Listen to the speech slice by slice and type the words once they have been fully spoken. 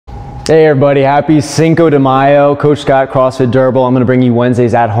Hey everybody, happy Cinco de Mayo. Coach Scott, CrossFit Durable. I'm gonna bring you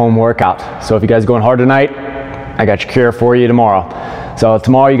Wednesday's at-home workout. So if you guys are going hard tonight, I got your cure for you tomorrow. So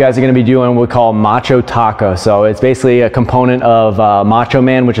tomorrow you guys are gonna be doing what we call Macho Taco. So it's basically a component of Macho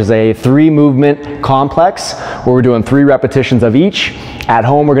Man, which is a 3-movement complex where we're doing 3 repetitions of each. At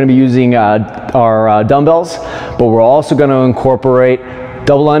home, we're gonna be using our dumbbells, but we're also gonna incorporate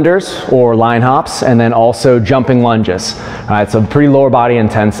double unders or line hops, and then also jumping lunges. All right, so pretty lower body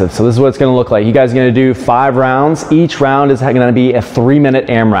intensive. So this is what it's gonna look like. You guys are gonna do 5 rounds. Each round is gonna be a 3-minute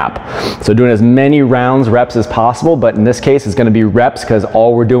AMRAP. So doing as many reps as possible, but in this case, it's gonna be reps because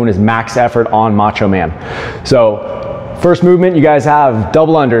all we're doing is max effort on Macho Man. So first movement, you guys have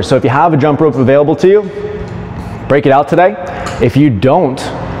double unders. So if you have a jump rope available to you, break it out today. If you don't,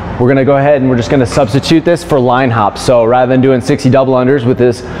 we're gonna go ahead and we're just gonna substitute this for line hops. So rather than doing 60 double unders with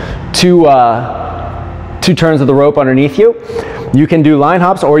this two turns of the rope underneath you, you can do line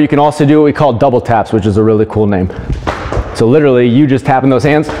hops, or you can also do what we call double taps, which is a really cool name. So literally you just tapping those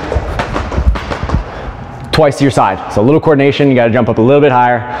hands twice to your side. So a little coordination, you gotta jump up a little bit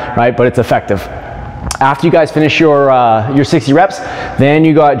higher, right? But it's effective. After you guys finish your 60 reps, then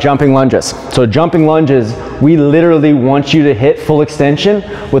you got jumping lunges. So jumping lunges, we literally want you to hit full extension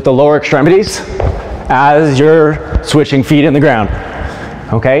with the lower extremities as you're switching feet in the ground.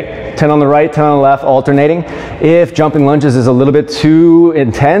 Okay, 10 on the right, 10 on the left, alternating. If jumping lunges is a little bit too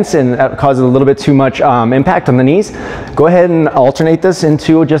intense and causes a little bit too much impact on the knees, go ahead and alternate this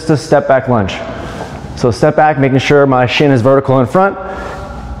into just a step back lunge. So step back, making sure my shin is vertical in front.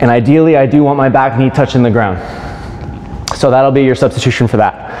 And ideally, I do want my back knee touching the ground. So that'll be your substitution for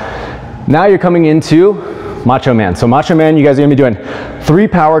that. Now you're coming into Macho Man. So Macho Man, you guys are gonna be doing 3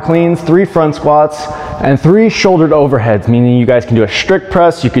 power cleans, 3 front squats, and 3 shouldered overheads, meaning you guys can do a strict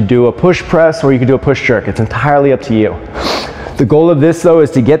press, you could do a push press, or you could do a push jerk. It's entirely up to you. The goal of this though is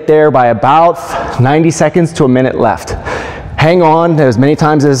to get there by about 90 seconds to a minute left. Hang on as many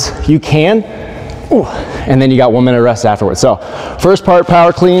times as you can. Ooh, and then you got 1 minute rest afterwards. So first part,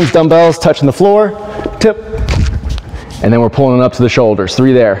 power cleans, dumbbells touching the floor, tip, and then we're pulling it up to the shoulders,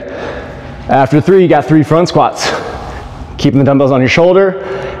 3 there. After 3, you got 3 front squats, keeping the dumbbells on your shoulder,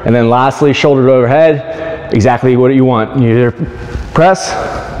 and then lastly, shoulder to overhead, exactly what you want. You either press,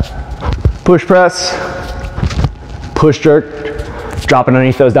 push jerk, dropping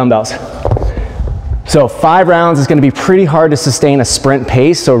underneath those dumbbells. So 5 rounds is gonna be pretty hard to sustain a sprint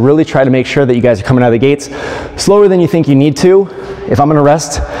pace, so really try to make sure that you guys are coming out of the gates slower than you think you need to. If I'm gonna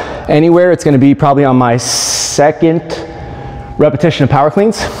rest anywhere, it's gonna be probably on my 2nd repetition of power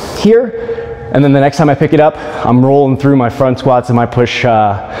cleans here, and then the next time I pick it up, I'm rolling through my front squats and my push,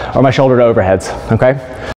 or my shoulder to overheads, okay?